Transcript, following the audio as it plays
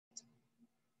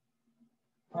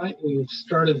All right, we've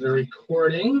started the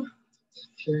recording.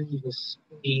 Sharing the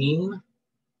screen.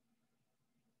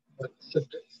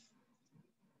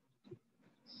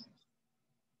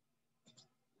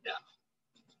 Yeah.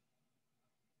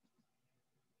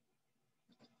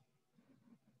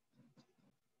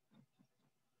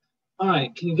 All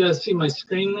right, can you guys see my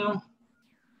screen now?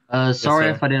 Sorry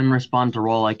if I didn't respond to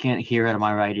roll. I can't hear out of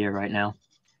my right ear right now.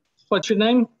 What's your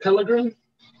name? Pellegrin?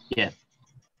 Yeah.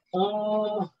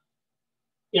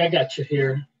 Yeah, I got you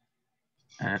here.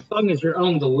 As long as you're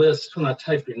on the list when I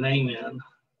type your name in,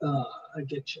 I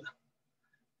get you.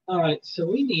 All right, so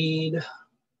we need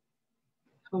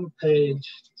home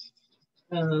page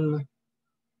 10.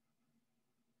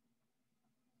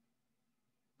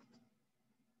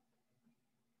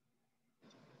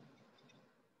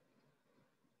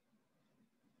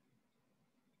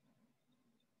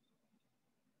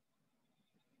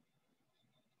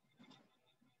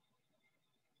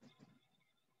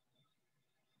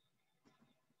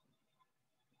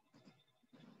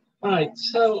 All right,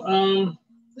 so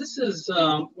this is,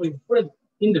 we've read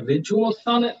individual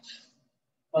sonnets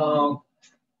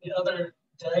the other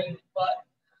day,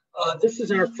 but this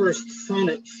is our first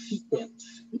sonnet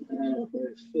sequence.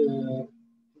 Where's the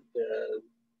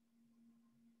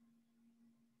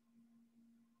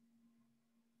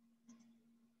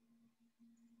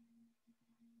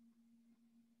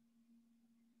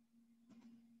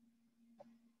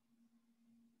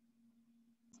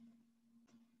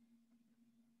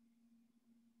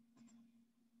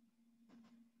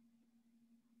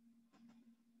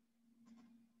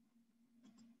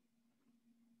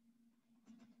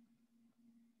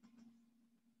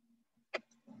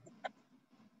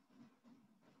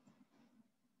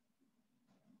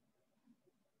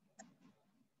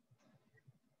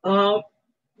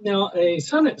now, a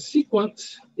sonnet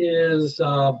sequence is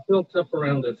built up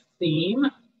around a theme.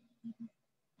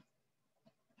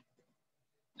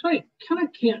 So I kind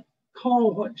of can't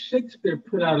call what Shakespeare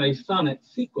put out a sonnet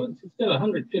sequence. He's got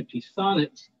 150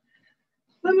 sonnets,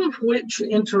 some of which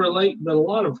interrelate, but a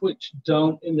lot of which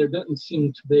don't, and there doesn't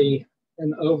seem to be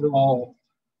an overall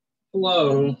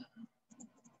flow.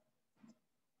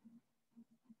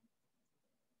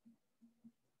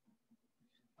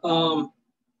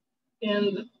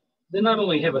 And they not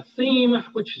only have a theme,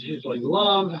 which is usually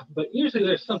love, but usually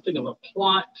there's something of a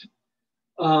plot.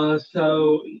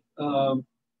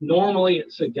 Normally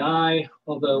it's a guy,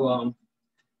 although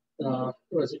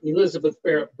was it Elizabeth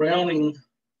Barrett Browning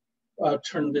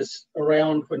turned this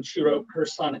around when she wrote her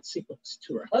sonnet sequence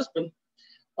to her husband,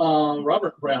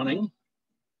 Robert Browning.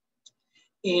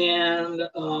 And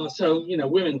so, you know,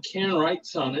 women can write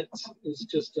sonnets. It's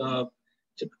just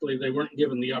typically they weren't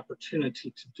given the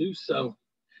opportunity to do so.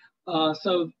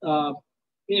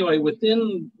 Anyway,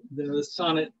 within the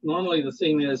sonnet, normally the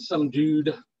theme is some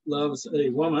dude loves a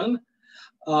woman.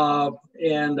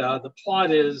 And the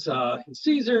plot is he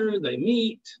sees her, they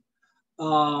meet,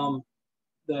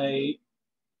 they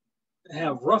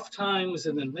have rough times,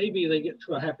 and then maybe they get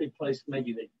to a happy place,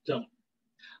 maybe they don't.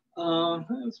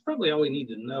 That's probably all we need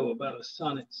to know about a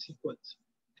sonnet sequence.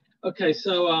 Okay,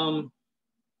 so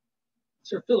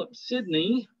Sir Philip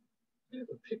Sidney, I have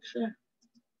a picture.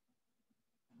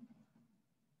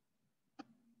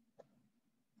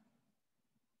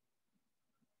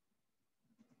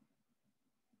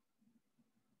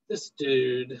 This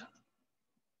dude.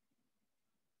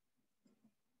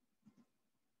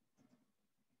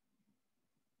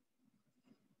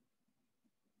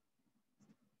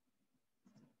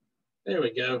 There we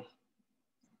go.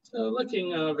 So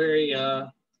looking very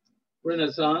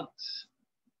Renaissance,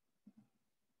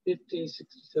 50,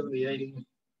 60, 70, 80.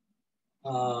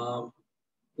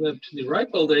 Lived to the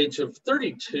ripe old age of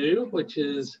 32, which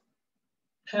is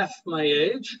half my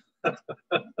age.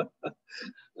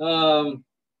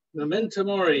 Memento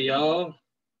mori, y'all.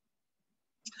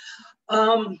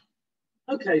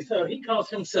 Okay, so he calls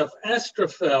himself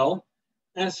Astrophel.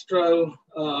 Astro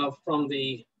from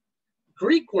the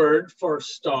Greek word for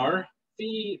star,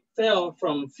 fell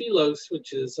from philos,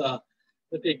 which is the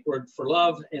Greek word for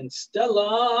love, and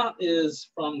stella is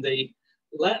from the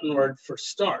Latin word for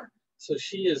star. So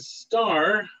she is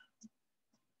star,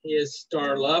 he is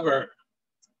star lover.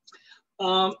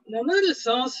 Now notice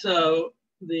also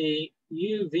the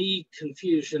UV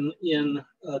confusion in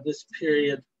this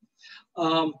period,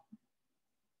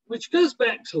 which goes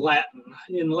back to Latin.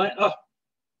 In Latin,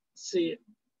 see,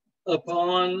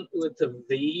 upon with the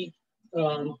V.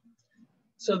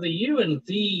 So the U and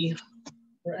V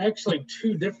are actually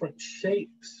two different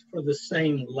shapes for the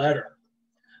same letter.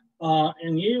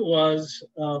 And U was,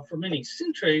 for many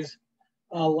centuries,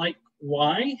 like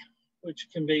Y, which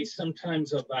can be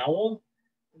sometimes a vowel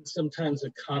and sometimes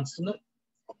a consonant.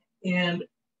 And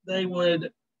they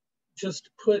would just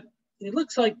put, it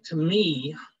looks like to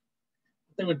me,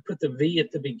 they would put the V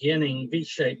at the beginning, V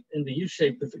shape, and the U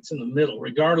shape if it's in the middle,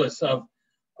 regardless of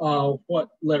what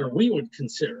letter we would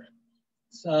consider it.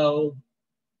 So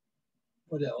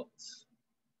what else?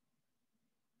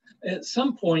 At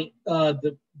some point,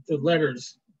 the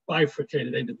letters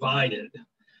bifurcated, they divided.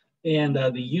 And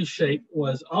the U shape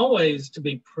was always to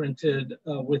be printed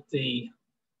with the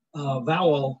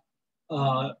vowel,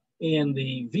 and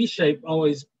the V shape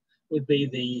always would be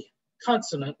the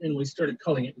consonant, and we started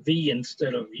calling it V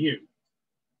instead of U.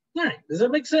 All right, does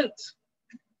that make sense?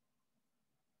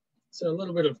 So a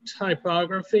little bit of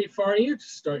typography for you to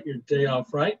start your day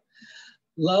off right.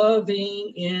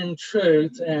 Loving in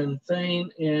truth and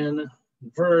fain in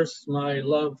verse, my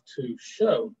love to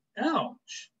show.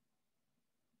 Ouch.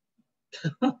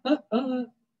 Oh,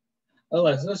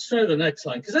 let's try the next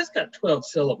line, because that's got 12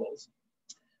 syllables.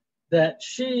 That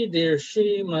she, dear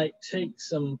she, might take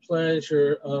some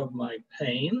pleasure of my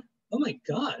pain. Oh my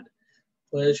God.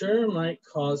 Pleasure might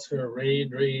cause her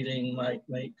read, reading might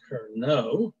make her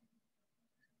know.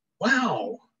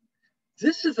 Wow.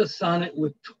 This is a sonnet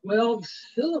with 12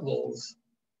 syllables.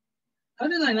 How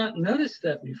did I not notice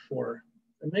that before?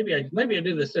 Maybe I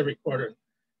do this every quarter.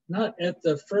 Not at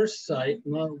the first sight,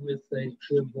 nor with a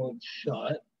dribbled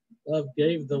shot. Love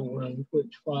gave the wound,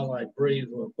 which while I breathe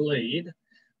will bleed.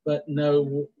 But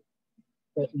known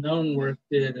work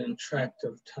did in tract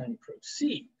of time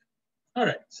proceed. All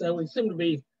right, so we seem to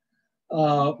be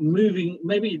moving.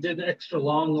 Maybe he did extra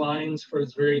long lines for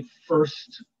his very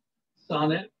first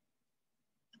sonnet,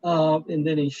 and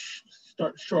then he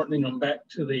starts shortening them back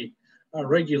to the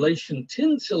regulation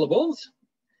 10 syllables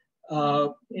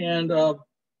and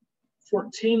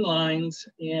 14 lines,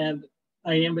 and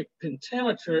iambic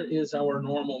pentameter is our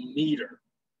normal meter.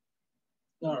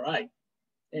 All right.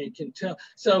 And you can tell.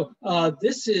 So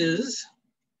this is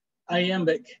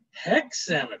iambic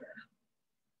hexameter.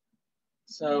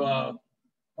 So,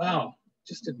 wow,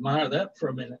 just admire that for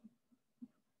a minute.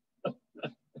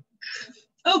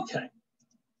 Okay.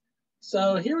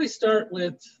 So here we start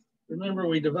with, remember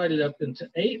we divided up into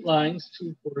 8 lines,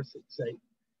 2, 4, 6, 8.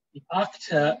 The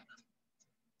octet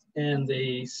and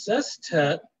the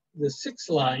sestet, the 6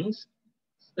 lines,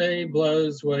 stay,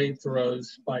 blows, way,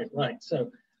 throws, spite, right.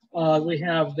 So we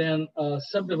have then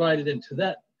subdivided into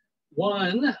that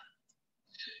 1,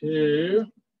 2,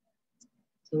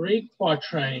 3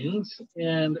 quatrains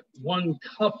and 1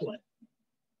 couplet.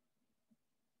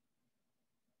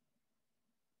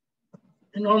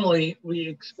 And normally we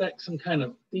expect some kind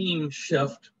of theme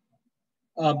shift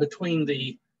between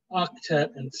the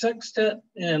octet and sextet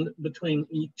and between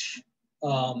each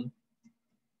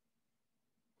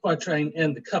quatrain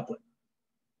and the couplet.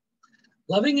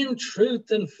 Loving in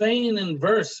truth and fain in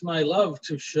verse my love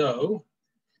to show,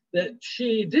 that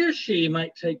she, dear she,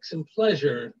 might take some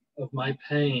pleasure of my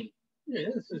pain. Yeah,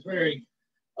 this is very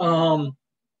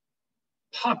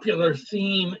popular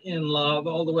theme in love,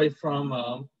 all the way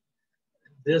from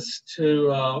this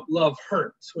to Love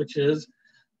Hurts, which is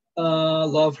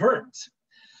love hurts.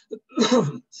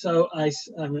 So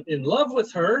I'm in love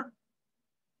with her.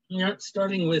 We aren't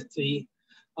starting with the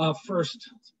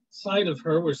first sight of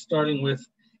her. We're starting with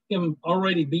him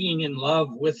already being in love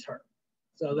with her.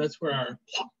 So that's where our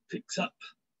plot picks up.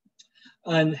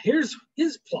 And here's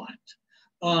his plot.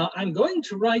 I'm going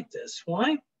to write this.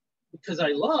 Why? Because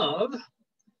I love,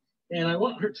 and I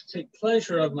want her to take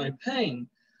pleasure of my pain.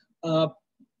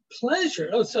 Pleasure,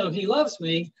 oh, so he loves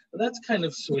me. Well, that's kind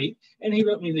of sweet. And he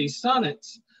wrote me these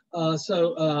sonnets.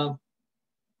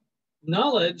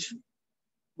 Knowledge,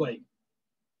 wait.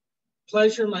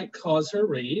 Pleasure might cause her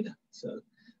read. So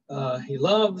he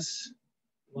loves,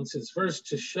 wants his verse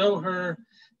to show her.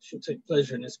 She'll take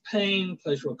pleasure in his pain.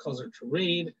 Pleasure will cause her to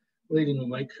read. Reading will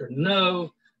make her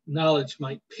know. Knowledge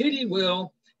might pity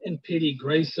will, and pity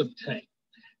grace obtain.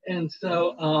 And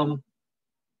so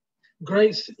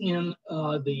grace in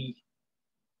the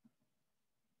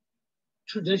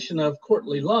tradition of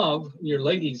courtly love, your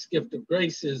lady's gift of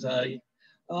grace is a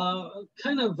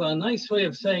kind of a nice way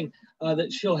of saying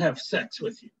that she'll have sex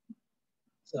with you.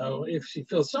 So if she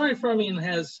feels sorry for me and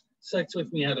has sex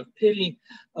with me out of pity,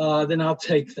 then I'll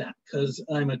take that because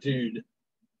I'm a dude.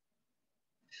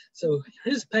 So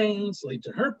his pains lead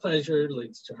to her pleasure,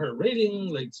 leads to her reading,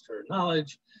 leads to her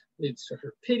knowledge, leads to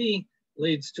her pity,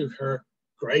 leads to her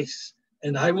grace,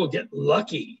 and I will get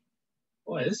lucky.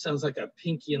 Boy, this sounds like a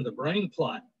Pinky and the Brain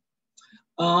plot.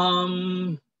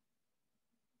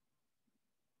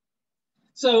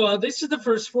 So this is the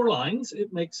first 4 lines.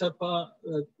 It makes up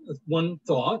one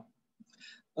thought.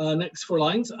 Next 4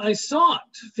 lines. I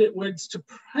sought fit words to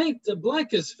paint the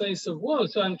blackest face of woe.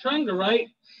 So I'm trying to write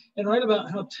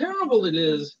about how terrible it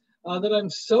is that I'm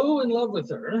so in love with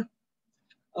her.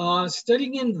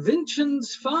 Studying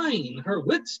inventions fine, her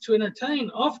wits to entertain,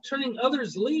 oft turning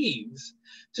others' leaves,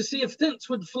 to see if thence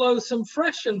would flow some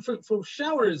fresh and fruitful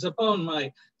showers upon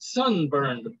my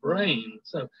sunburned brain.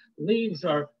 So leaves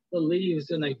are the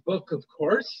leaves in a book, of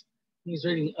course. He's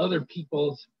reading other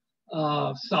people's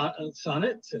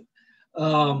sonnets,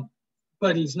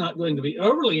 but he's not going to be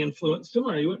overly influenced him,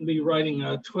 or he wouldn't be writing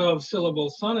 12-syllable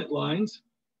sonnet lines.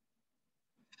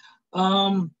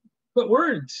 But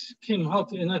words came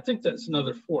halting, and I think that's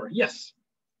another 4. Yes.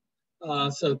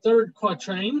 So 3rd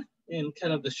quatrain, and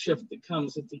kind of the shift that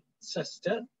comes at the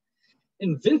sestet.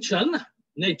 Invention,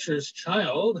 nature's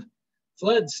child,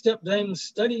 fled stepdame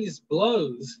studies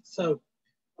blows. So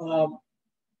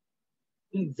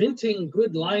inventing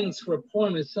good lines for a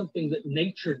poem is something that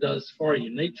nature does for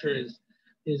you. Nature is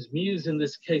his muse in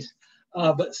this case,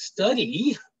 but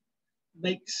study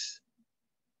makes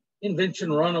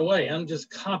invention run away. I'm just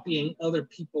copying other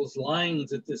people's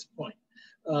lines at this point,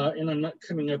 and I'm not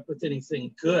coming up with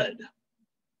anything good.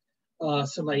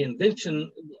 So my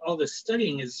invention, all this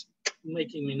studying is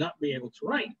making me not be able to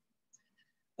write.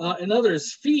 And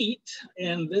others' feet,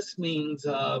 and this means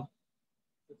the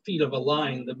feet of a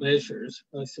line, the measures.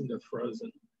 I seem to have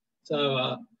frozen.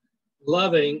 So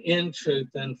loving in truth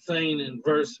and fain in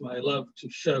verse my love to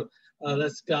show.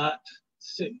 That's got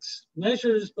 6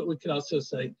 measures, but we could also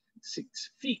say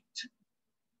 6 feet.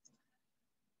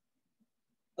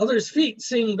 Others' feet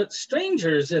seem but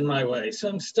strangers in my way, so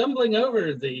I'm stumbling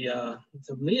over the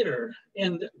meter.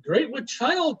 And great with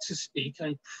child to speak,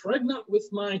 I'm pregnant with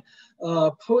my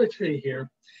poetry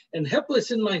here, and helpless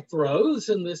in my throes.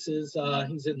 And this is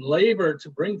he's in labor to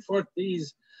bring forth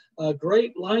these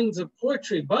great lines of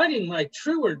poetry, biting my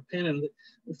true word pen, and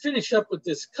finish up with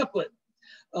this couplet.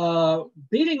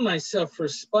 Beating myself for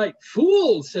spite,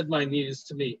 fool, said my muse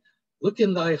to me, look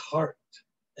in thy heart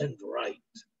and write.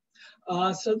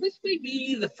 So this may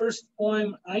be the first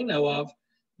poem I know of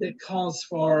that calls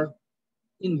for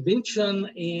invention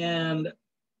and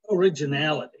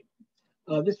originality.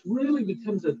 This really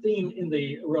becomes a theme in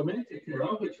the Romantic era,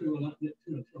 which we will not get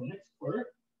to until next quarter.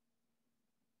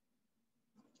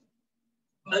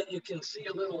 But you can see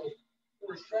a little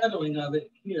foreshadowing of it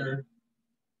here.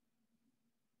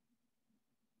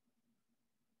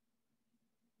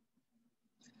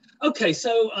 Okay,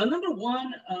 so number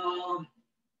 1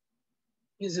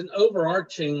 is an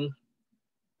overarching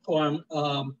poem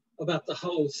about the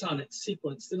whole sonnet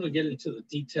sequence. Then we get into the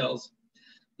details.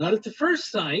 Not at the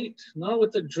first sight, not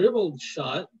with the dribbled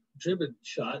shot.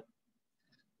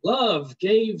 Love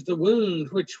gave the wound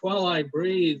which while I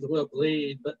breathe will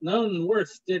bleed, but none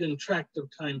worth did in tract of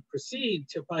time proceed,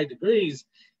 till by degrees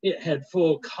it had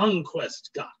full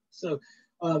conquest got. So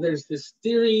there's this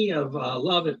theory of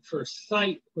love at first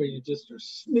sight, where you just are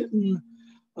smitten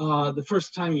the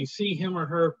first time you see him or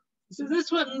her. So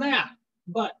this wasn't that.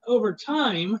 But over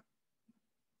time,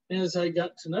 as I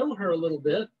got to know her a little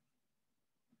bit,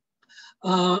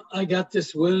 I got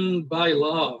this wound by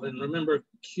love. And remember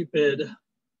Cupid,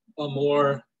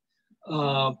 Amor,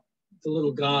 the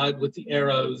little god with the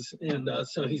arrows. And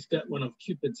so he's got one of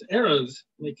Cupid's arrows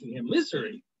making him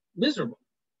miserable.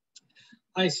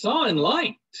 I saw and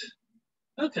liked.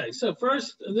 Okay, so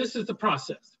first, this is the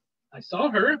process. I saw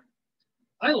her.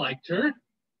 I liked her.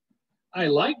 I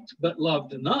liked, but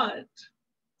loved not.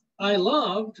 I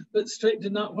loved, but straight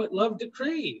did not what love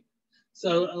decreed.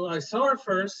 So I saw her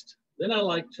first, then I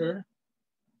liked her.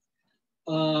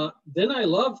 Then I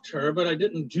loved her, but I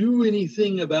didn't do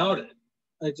anything about it.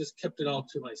 I just kept it all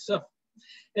to myself.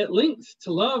 At length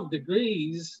to love's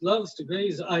degrees,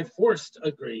 I forced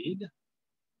agreed.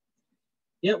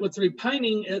 Yet with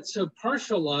repining at so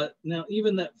partial lot, now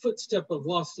even that footstep of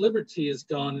lost liberty is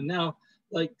gone, and now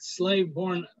like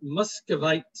slave-born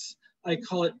Muscovites, I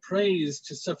call it praise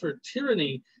to suffer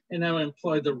tyranny, and now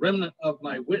employ the remnant of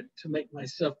my wit to make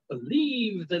myself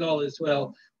believe that all is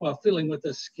well, while filling with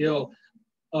a skill,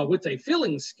 with a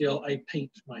filling skill, I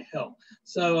paint my hell.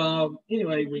 So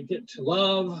anyway, we get to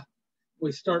love,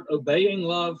 we start obeying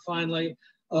love finally,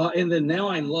 and then now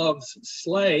I'm love's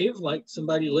slave, like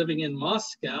somebody living in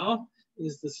Moscow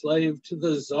is the slave to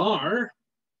the Tsar.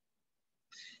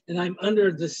 And I'm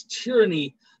under this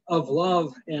tyranny of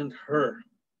love and her.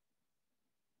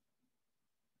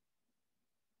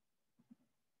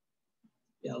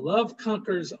 Yeah, love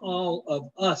conquers all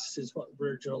of us is what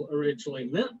Virgil originally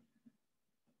meant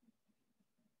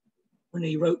when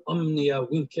he wrote Omnia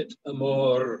Vincit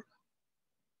Amor.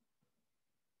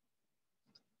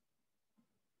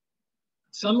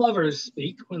 Some lovers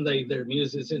speak when their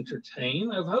muses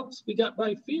entertain of hopes begot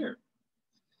by fear,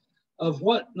 of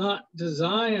what not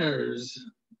desires,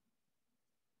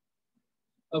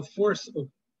 of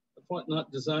what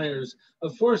not desires,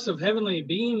 of force of heavenly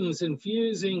beams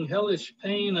infusing hellish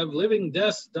pain, of living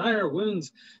deaths, dire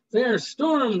wounds, fair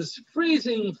storms,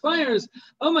 freezing fires.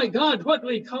 Oh my God, what do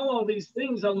we call all these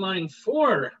things on line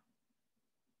 4?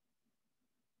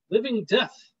 Living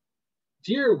death,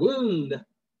 dear wound,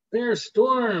 fair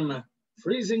storm,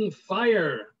 freezing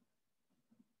fire.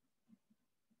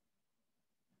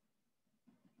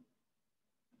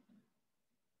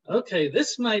 Okay,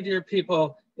 this, my dear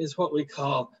people, is what we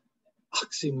call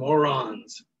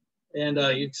oxymorons. And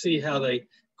you see how they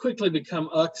quickly become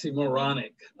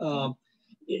oxymoronic.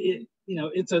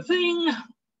 It's a thing,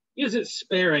 use it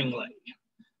sparingly.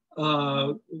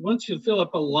 Once you fill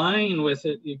up a line with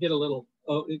it, you get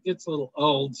it gets a little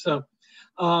old. So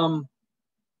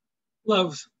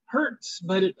love hurts,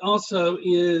 but it also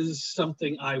is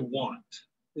something I want,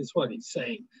 is what he's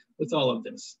saying with all of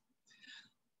this.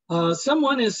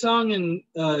 Someone is sung in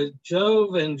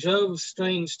Jove and Jove's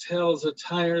strange tales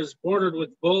attires, bordered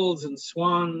with bulls and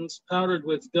swans, powdered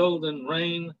with golden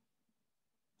rain.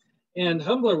 And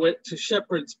humbler wit to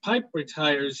shepherd's pipe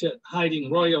retires, yet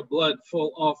hiding royal blood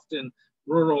full oft in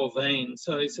rural veins.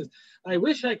 So he says, I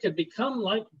wish I could become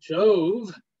like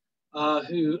Jove,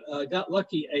 who got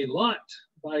lucky a lot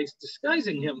by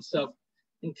disguising himself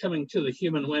and coming to the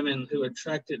human women who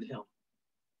attracted him.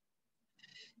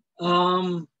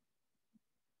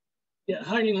 Yet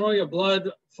hiding royal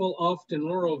blood full oft in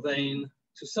rural vein,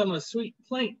 to some a sweet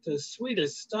plaint, the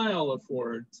sweetest style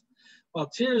affords. While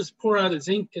tears pour out his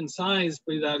ink and sighs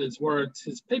breathe out his words,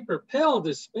 his paper pale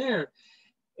despair,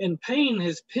 in pain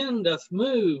his pen doth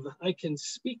move. I can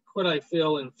speak what I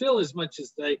feel and feel as much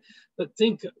as they, but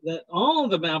think that all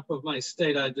the map of my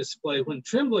state I display when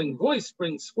trembling voice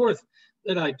brings forth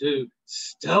that I do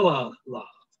Stella love.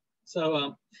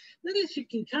 So that is, you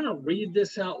can kind of read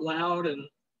this out loud, and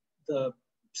the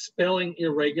spelling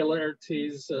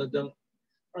irregularities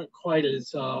aren't quite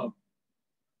as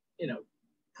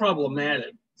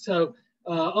problematic. So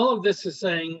all of this is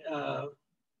saying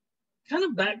kind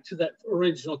of back to that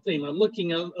original theme. I'm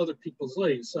looking at other people's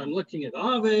leaves. So I'm looking at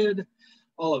Ovid,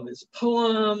 all of his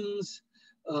poems,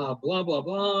 blah, blah,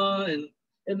 blah. And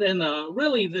then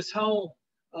really this whole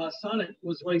sonnet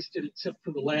was wasted except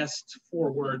for the last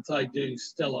 4 words, I do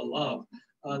Stella love.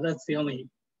 That's the only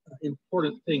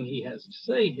important thing he has to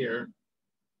say here.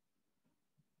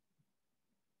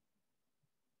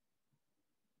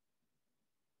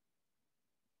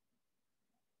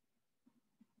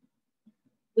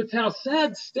 With how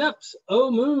sad steps,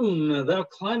 O moon, thou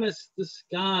climbest the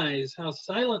skies, how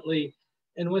silently,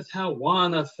 and with how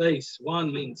wan a face.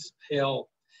 Wan means pale.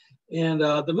 And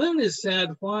the moon is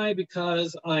sad. Why?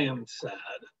 Because I am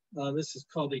sad. This is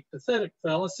called a pathetic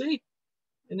fallacy,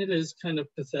 and it is kind of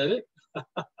pathetic.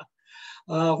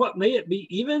 What may it be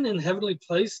even in heavenly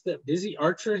place that busy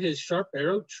archer his sharp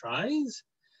arrow tries?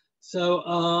 So,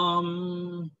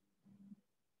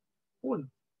 what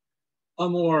a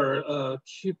more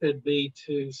Cupid be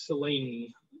to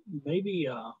Selene? Maybe,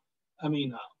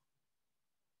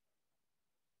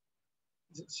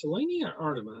 is it Selene or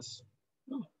Artemis?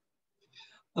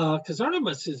 Because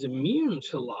Artemis is immune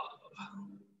to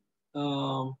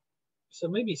love. So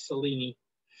maybe Selene.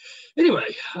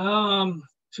 Anyway,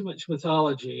 too much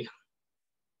mythology.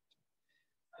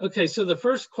 Okay, so the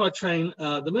first quatrain,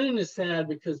 the moon is sad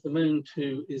because the moon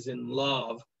too is in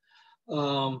love.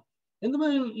 And the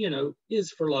moon,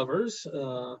 is for lovers.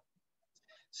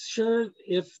 Sure,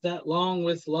 if that long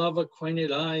with love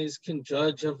acquainted eyes can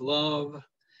judge of love,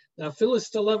 thou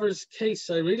fillest a lover's case.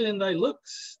 I read in thy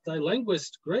looks, thy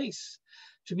languist grace.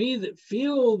 To me that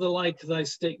feel the like thy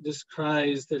state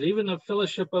descries, that even of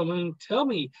fellowship, O moon, tell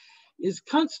me, is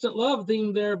constant love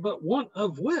theme there but want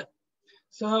of wit?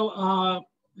 So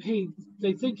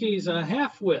they think he's a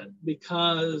half-wit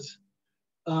because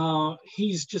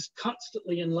he's just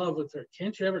constantly in love with her.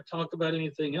 Can't you ever talk about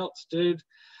anything else, dude?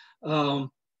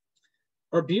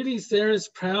 Are beauties there as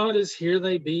proud as here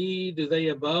they be? Do they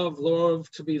above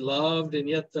love to be loved, and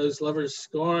yet those lovers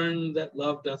scorn that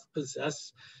love doth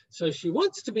possess? So she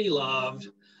wants to be loved,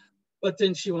 but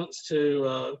then she wants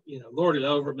to, lord it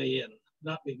over me and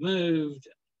not be moved.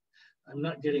 I'm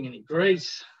not getting any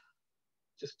grace.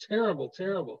 Just terrible,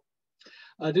 terrible.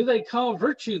 Do they call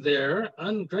virtue there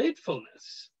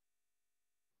ungratefulness?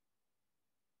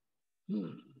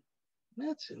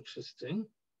 That's interesting.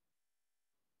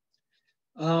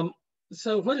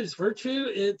 So what is virtue?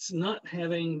 It's not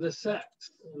having the sex.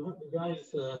 And what the guys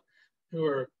who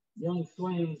are young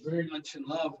swains very much in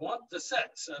love want the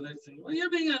sex. So they think, well,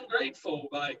 you're being ungrateful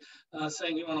by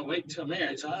saying you want to wait till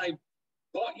marriage. I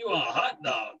bought you a hot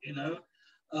dog, you know.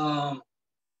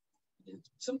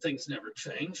 Some things never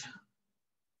change.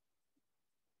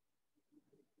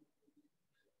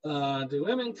 Do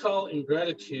women call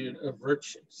ingratitude a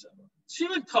virtue? So she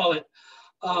would call it,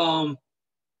 I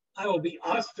will be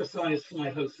ostracized from my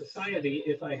host society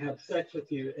if I have sex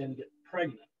with you and get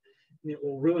pregnant. And it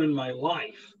will ruin my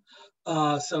life.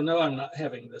 So no, I'm not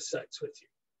having the sex with you.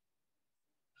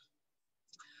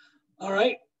 All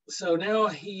right, so now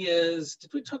he is,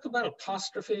 did we talk about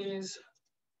apostrophes?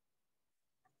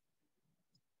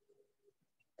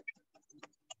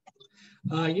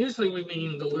 Usually we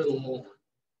mean the little,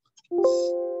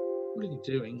 what are you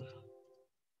doing?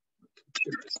 My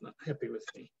computer is not happy with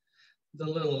me. The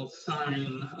little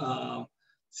sign,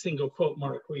 single quote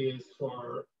mark we use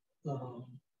for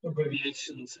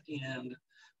abbreviations and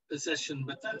possession,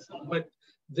 but that's not what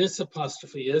this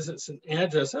apostrophe is. It's an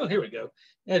address. Oh, here we go.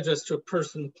 Address to a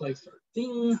person, place, or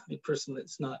thing, a person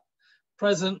that's not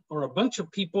present, or a bunch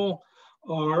of people,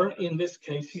 or in this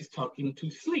case, he's talking to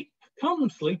sleep. Come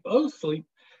sleep, oh sleep,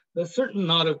 the certain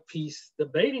knot of peace, the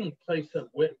baiting place of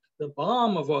wit, the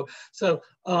balm of woe. So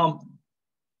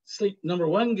sleep, number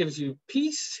one, gives you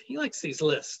peace. He likes these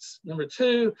lists. Number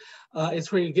two,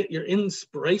 it's where you get your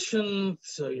inspiration.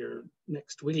 So your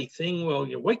next witty thing, well,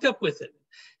 you wake up with it.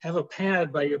 Have a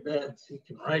pad by your bed so you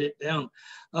can write it down.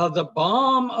 The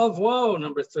balm of woe,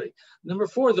 number three. Number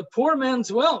four, the poor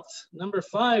man's wealth. Number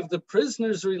five, the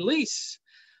prisoner's release.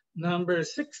 Number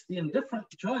six, the indifferent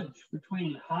judge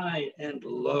between high and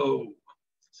low.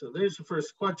 So there's the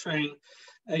first quatrain,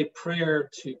 a prayer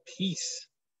to peace.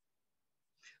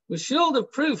 With shield of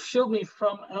proof, shield me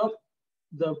from out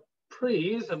the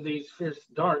prease of these fierce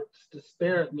darts,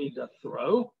 despair at me doth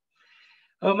throw.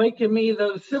 Oh, making me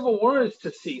those civil wars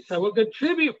to cease, I will good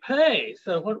tribute pay.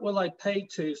 So what will I pay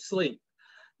to sleep,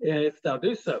 if thou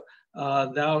do so?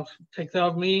 Thou take thou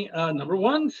of me, number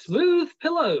one, smooth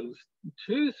pillows.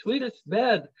 Two, sweetest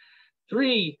bed.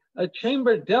 Three, a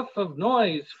chamber deaf of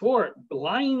noise. Four,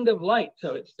 blind of light.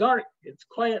 So it's dark, it's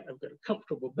quiet. I've got a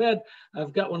comfortable bed.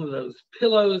 I've got one of those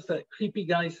pillows that creepy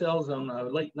guy sells on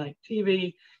late night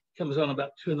TV. Comes on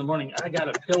about 2 in the morning. I got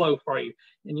a pillow for you,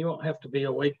 and you won't have to be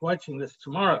awake watching this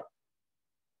tomorrow.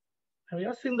 Have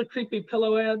y'all seen the creepy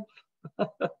pillow ads?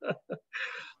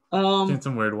 Seen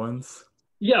some weird ones.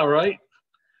 Yeah, right.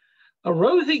 A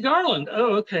rosy garland.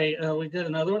 Oh, okay. We did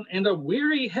another one. And a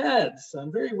weary head. So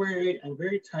I'm very weary. I'm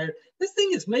very tired. This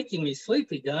thing is making me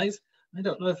sleepy, guys. I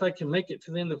don't know if I can make it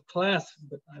to the end of class,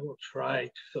 but I will try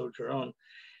to soldier on.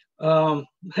 I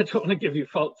don't want to give you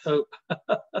false hope.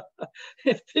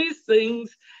 If these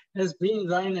things has been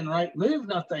thine in right, move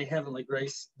not thy heavenly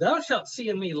grace. Thou shalt see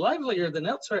in me livelier than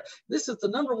elsewhere. This is the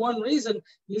number one reason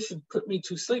you should put me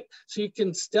to sleep, so you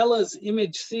can Stella's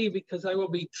image see, because I will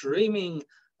be dreaming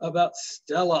about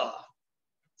Stella.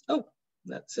 Oh,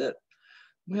 that's it.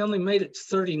 We only made it to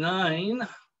 39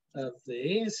 of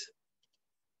these.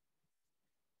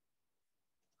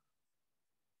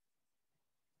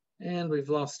 And we've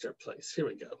lost our place. Here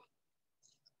we go.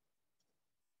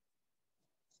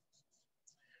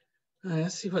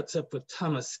 Let's see what's up with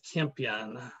Thomas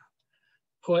Campion.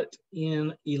 Poet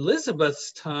in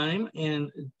Elizabeth's time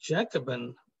and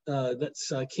Jacobin,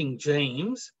 that's King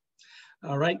James.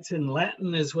 Writes in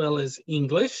Latin as well as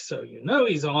English, so you know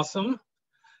he's awesome.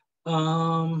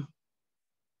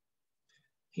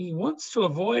 He wants to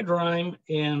avoid rhyme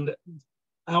and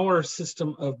our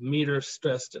system of meter,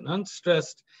 stressed and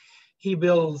unstressed. He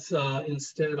builds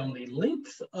instead on the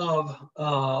length of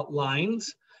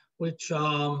lines, which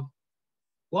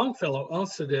Longfellow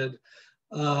also did.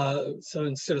 So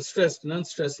instead of stressed and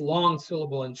unstressed, long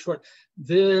syllable and short.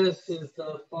 This is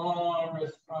the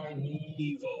forest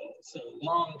primeval. So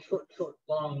long, short, short,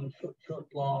 long, short, short,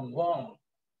 long,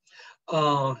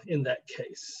 long, in that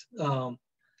case. So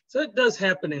it does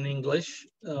happen in English.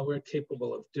 We're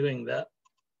capable of doing that.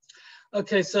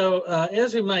 Okay, so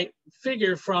as we might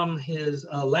figure from his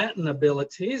Latin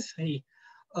abilities, he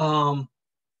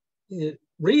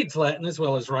reads Latin as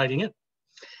well as writing it.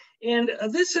 And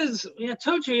this is, I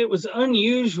told you it was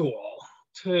unusual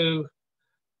to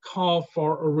call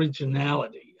for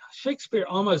originality. Shakespeare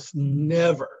almost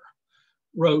never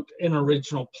wrote an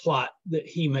original plot that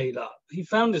he made up. He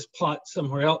found his plot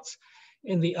somewhere else,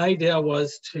 and the idea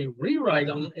was to rewrite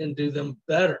them and do them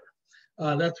better.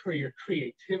 That's where your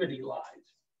creativity lies,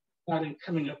 not in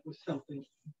coming up with something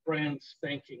brand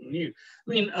spanking new. I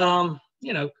mean,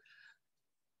 you know,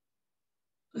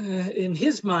 in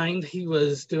his mind, he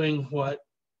was doing what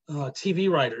TV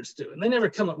writers do. And they never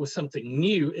come up with something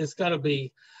new. It's got to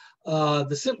be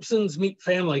The Simpsons meet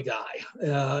Family Guy.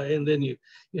 And then you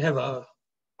have what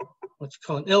you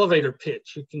call an elevator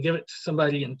pitch. You can give it to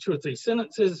somebody in 2 or 3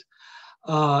 sentences,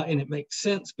 and it makes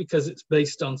sense because it's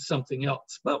based on something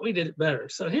else. But we did it better.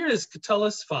 So here is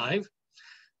Catullus 5.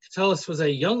 Catullus was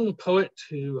a young poet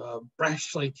who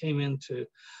brashly came into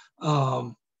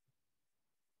Rome,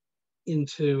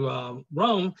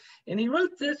 and he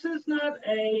wrote, this is not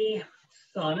a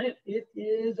sonnet, it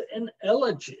is an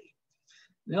elegy.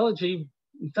 An elegy,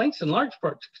 thanks in large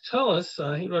part to Catullus,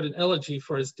 he wrote an elegy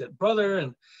for his dead brother,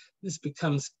 and this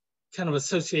becomes kind of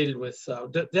associated with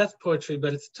death poetry,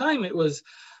 but at the time it was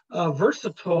a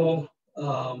versatile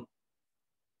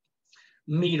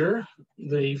meter.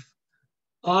 The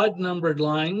odd numbered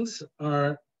lines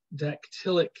are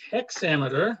dactylic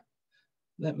hexameter.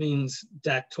 That means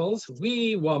dactyls.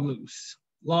 We wamus,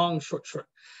 long, short, short.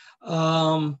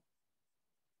 The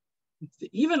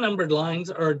even numbered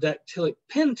lines are dactylic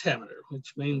pentameter,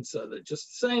 which means they're just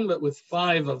the same, but with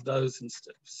 5 of those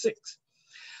instead of 6.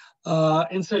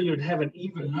 And so you would have an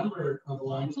even number of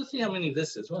lines. Let's see how many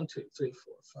this is. 1, 2, 3,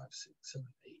 4, 5, 6, 7,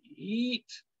 8,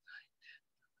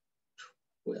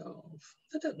 9, 10, 12.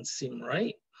 That doesn't seem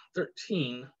right.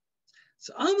 13. It's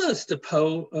almost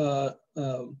a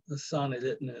sonnet,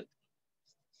 isn't it?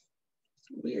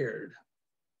 Weird.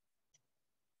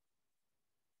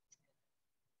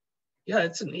 Yeah,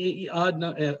 it's an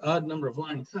odd number of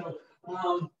lines. So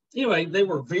anyway, they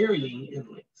were varying in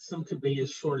length. Some could be as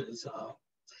short as,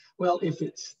 well, if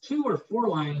it's 2 or 4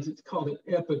 lines, it's called an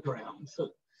epigram. So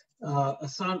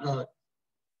a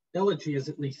elegy is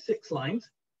at least 6 lines.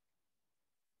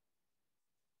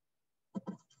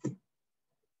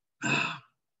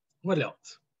 What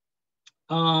else?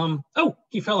 Oh,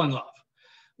 he fell in love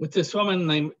with this woman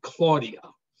named Claudia.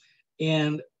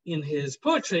 And in his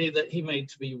poetry that he made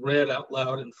to be read out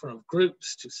loud in front of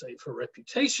groups to save her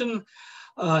reputation,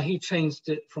 he changed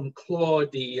it from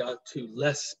Claudia to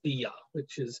Lesbia,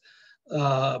 which is,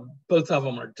 both of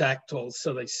them are dactyls,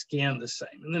 so they scan the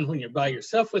same. And then when you're by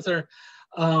yourself with her,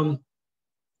 then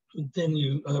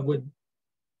you would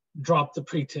drop the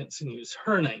pretense and use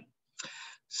her name.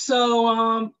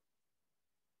 So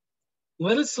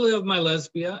let us live, my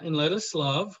Lesbia, and let us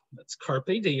love. That's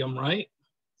carpe diem, right?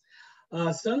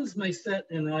 Suns may set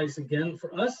and rise again.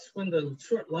 For us, when the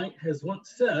short light has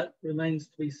once set, remains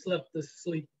to be slept the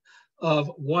sleep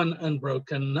of one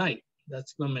unbroken night.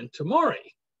 That's memento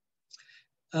mori.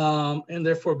 And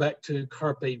therefore back to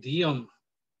carpe diem.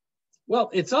 Well,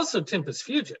 it's also tempus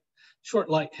fugit. Short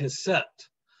light has set.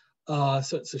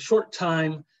 So it's a short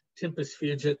time, tempus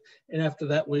fugit, and after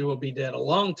that we will be dead a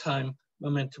long time,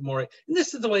 memento mori. And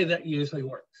this is the way that usually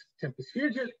works. Tempus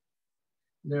fugit,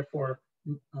 therefore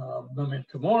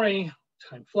memento mori,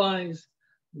 time flies,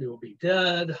 we will be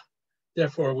dead,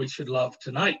 therefore we should love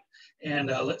tonight. And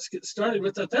let's get started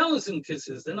with 1,000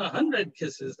 kisses, then 100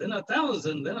 kisses, then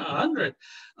 1,000, then 100.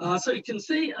 So you can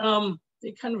see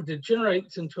it kind of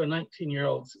degenerates into a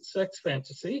 19-year-old's sex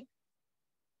fantasy.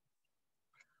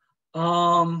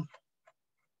 And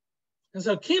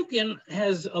so Campion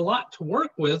has a lot to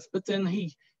work with, but then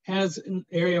he has an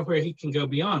area where he can go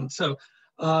beyond. So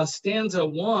stanza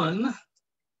 1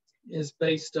 is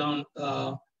based on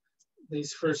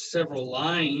these first several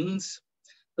lines,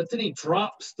 but then he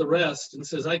drops the rest and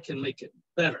says, I can make it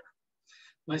better.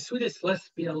 My sweetest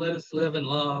Lesbia, let us live in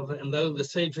love, and though the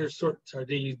sager sorts our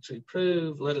deeds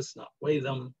reprove, let us not weigh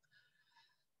them.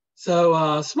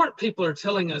 So smart people are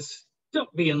telling us,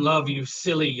 don't be in love, you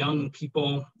silly young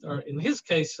people. Or in his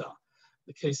case,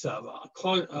 the case of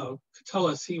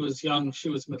Catullus, he was young, she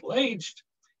was middle-aged,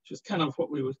 which is kind of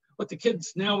what the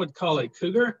kids now would call a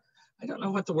cougar. I don't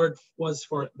know what the word was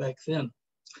for it back then.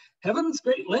 Heaven's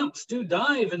great lamps do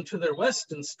dive into their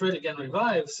west and straight again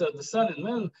revive. So the sun and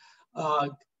moon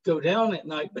go down at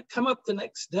night, but come up the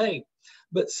next day.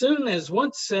 But soon as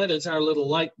once set is our little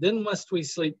light, then must we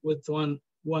sleep with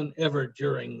one ever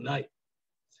during night.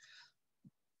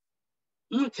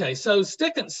 Okay, so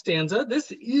second stanza,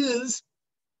 this is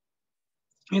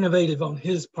innovative on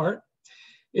his part.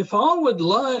 If all would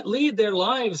lead their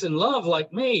lives in love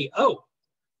like me,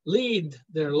 lead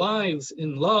their lives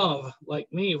in love like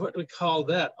me. What do we call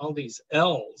that? All these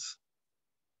L's.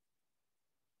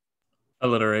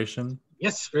 Alliteration.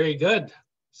 Yes, very good.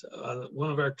 So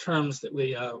one of our terms that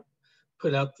we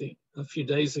put out a few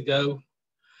days ago,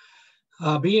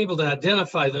 be able to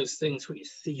identify those things when you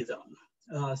see them.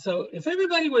 So if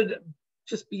everybody would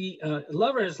just be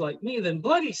lovers like me, then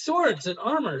bloody swords and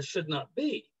armor should not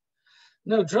be.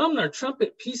 No drum nor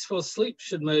trumpet peaceful sleep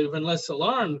should move unless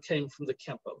alarm came from the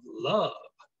camp of love.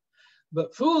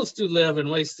 But fools do live and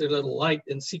waste their little light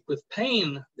and seek with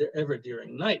pain their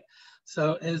ever-during night.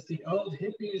 So as the old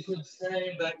hippies would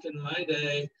say back in my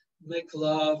day, make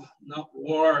love, not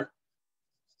war.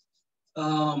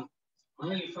 What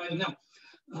are you finding now?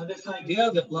 This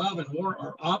idea that love and war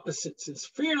are opposites is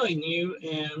fairly new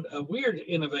and a weird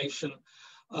innovation,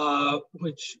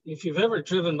 which if you've ever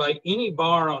driven by any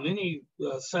bar on any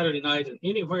Saturday night and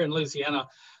anywhere in Louisiana,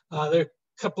 there are a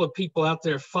couple of people out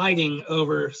there fighting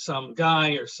over some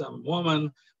guy or some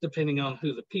woman, depending on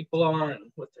who the people are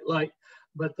and what they like.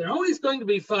 But they're always going to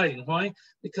be fighting. Why?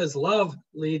 Because love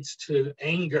leads to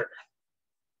anger.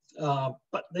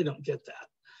 But they don't get that.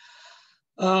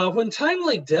 When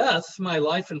timely death, my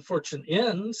life and fortune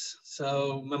ends,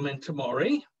 so memento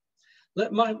mori.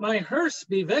 Let my hearse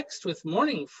be vexed with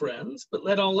mourning friends, but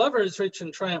let all lovers rich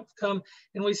in triumph come,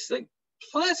 and we sing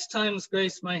pastimes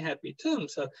grace my happy tomb.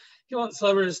 So he wants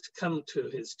lovers to come to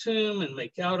his tomb and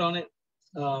make out on it.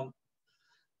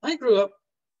 I grew up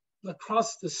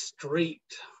across the street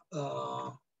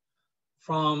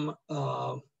from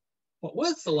what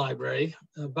was the library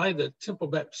by the Temple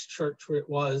Baptist Church where it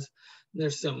was.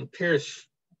 There's some parish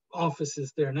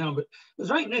offices there now, but it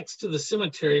was right next to the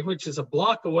cemetery, which is a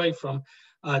block away from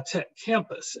Tech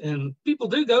campus. And people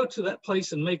do go to that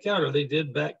place and make out, or they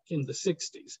did back in the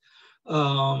 60s.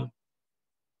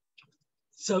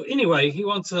 So anyway, he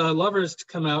wants lovers to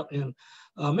come out and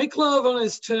make love on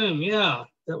his tomb. Yeah,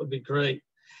 that would be great.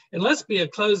 And Lesbia,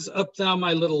 close up thou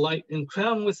my little light and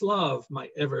crown with love my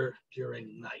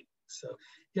ever-during night. So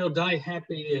he'll die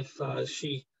happy if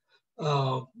she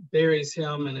buries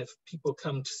him and if people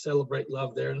come to celebrate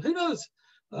love there. And who knows,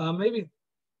 maybe,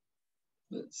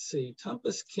 let's see,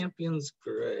 Thomas Campion's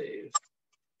grave.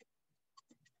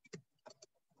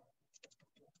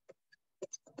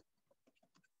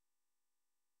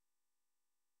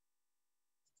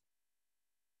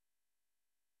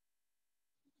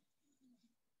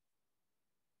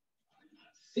 I'm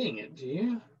not seeing it, do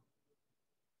you?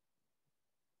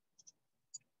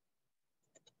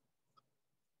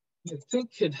 You'd think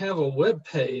he'd have a web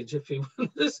page if he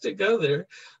wanted us to go there.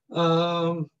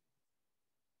 Let's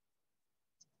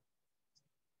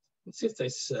see if they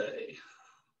say.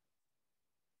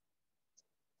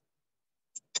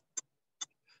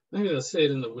 Maybe they'll say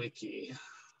it in the wiki.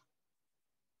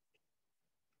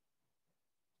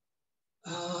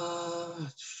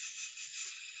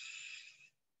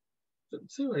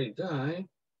 Didn't see where he died.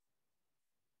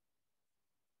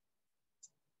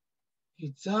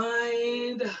 He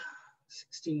died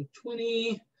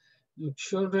 1620, no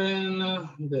children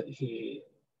that he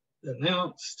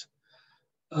announced.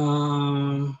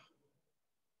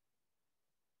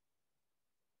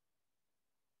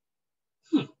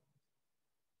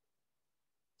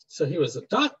 So he was a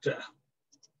doctor.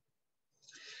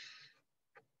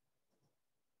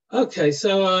 Okay,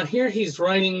 so here he's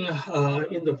writing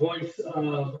in the voice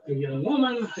of a young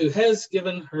woman who has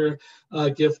given her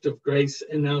gift of grace,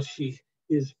 and now she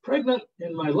is pregnant,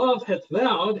 and my love hath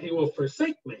vowed he will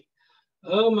forsake me.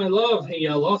 Oh, my love, he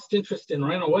lost interest and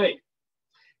ran away.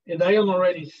 And I am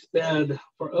already sped,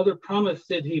 for other promise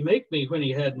did he make me when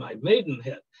he had my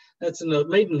maidenhead. That's a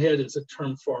maidenhead is a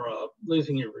term for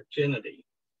losing your virginity.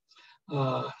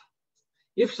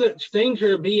 If such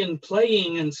danger be in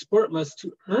playing and sport must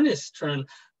to earnest turn,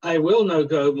 I will no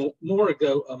go more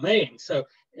go a-maying. So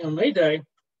on May Day,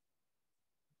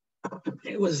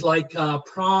 it was like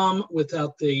prom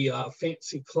without the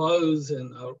fancy clothes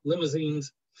and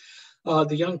limousines.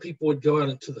 The young people would go out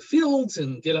into the fields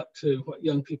and get up to what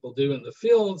young people do in the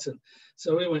fields. And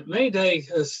so we went May Day,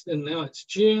 and now it's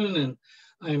June, and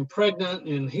I'm pregnant,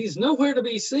 and he's nowhere to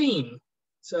be seen.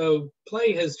 So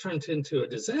play has turned into a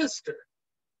disaster,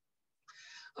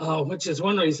 which is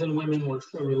one reason women were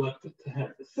so reluctant to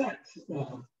have the sex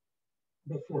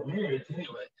before marriage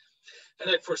anyway. And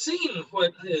I'd foreseen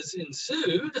what has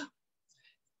ensued,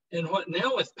 and what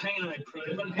now with pain I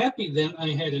prove, unhappy then I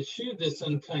had eschewed this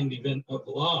unkind event of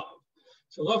love.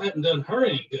 So love hadn't done her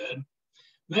any good.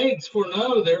 Maids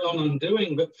foreknow their own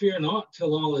undoing, but fear not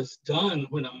till all is done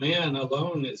when a man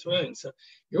alone is ruined. So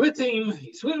you're with him,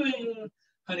 he's wooing,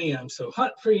 honey, I'm so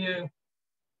hot for you.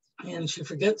 And she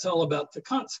forgets all about the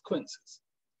consequences.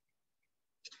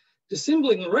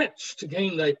 Dissembling wretch, to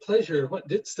gain thy pleasure, what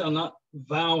didst thou not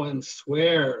vow and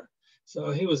swear?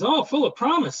 So he was all full of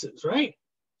promises, right?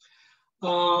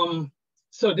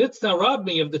 So didst thou rob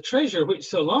me of the treasure which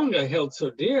so long I held so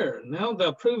dear? Now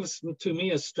thou provest to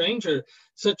me a stranger,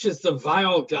 such is the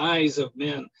vile guise of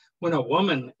men when a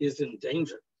woman is in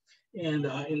danger. And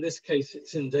in this case,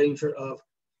 it's in danger of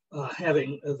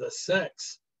having the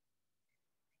sex.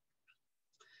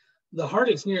 The heart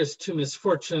is nearest to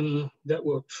misfortune that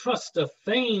will trust a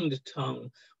feigned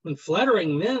tongue. When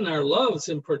flattering men our loves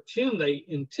importune, they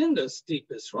intend us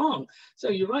deepest wrong. So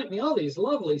you write me all these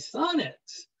lovely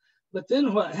sonnets, but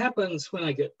then what happens when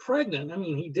I get pregnant? I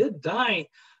mean, he did die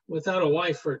without a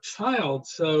wife or child,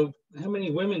 so how many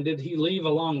women did he leave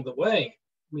along the way?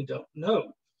 We don't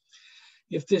know.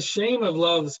 If this shame of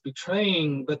love's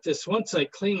betraying, but this once I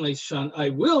cleanly shun, I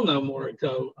will no more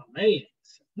go a-maying.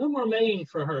 No more maying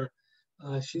for her.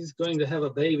 She's going to have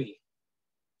a baby.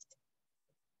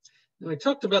 And I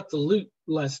talked about the lute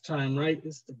last time, right?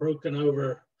 It's the broken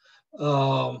over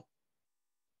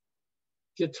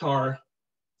guitar.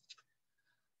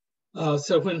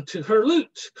 So when to her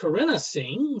lute Corinna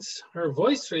sings, her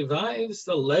voice revives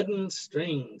the leaden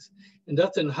strings, and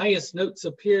doth in highest notes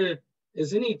appear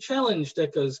as any challenged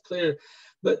echoes clear.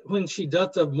 But when she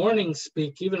doth of morning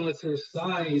speak, even with her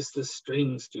sighs, the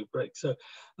strings do break. So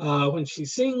when she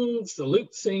sings, the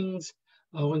lute sings.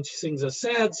 When she sings a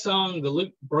sad song, the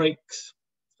lute breaks.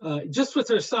 Just with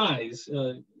her sighs,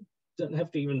 doesn't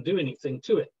have to even do anything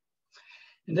to it.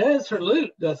 And as her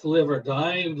lute doth live or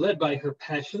die, led by her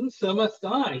passion, so must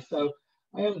I. So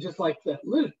I am just like that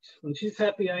lute. When she's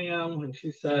happy, I am. When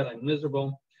she's sad, I'm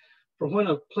miserable. For when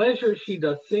of pleasure she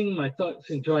doth sing, my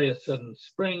thoughts enjoy a sudden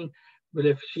spring. But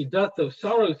if she doth of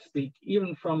sorrow speak,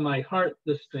 even from my heart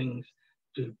the strings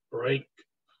do break.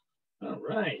 All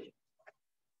right.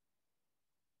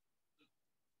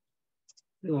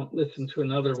 We won't listen to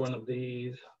another one of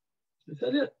these. Is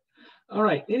that it? All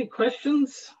right. Any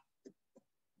questions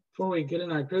before we get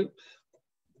in our groups?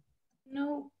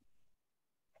 No.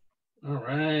 All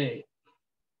right.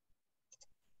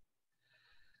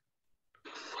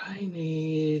 I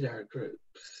need our groups.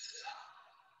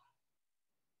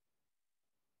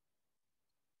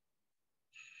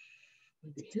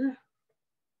 Maybe here.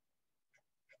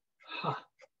 Ha.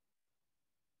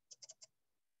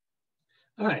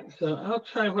 All right, so I'll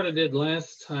try what I did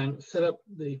last time, set up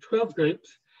the 12 groups,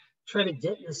 try to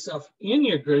get yourself in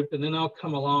your group, and then I'll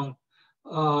come along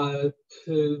to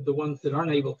the ones that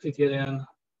aren't able to get in.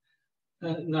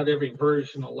 Not every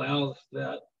version allows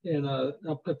that, and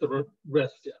I'll put the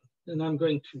rest in. And I'm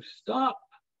going to stop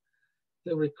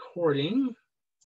the recording.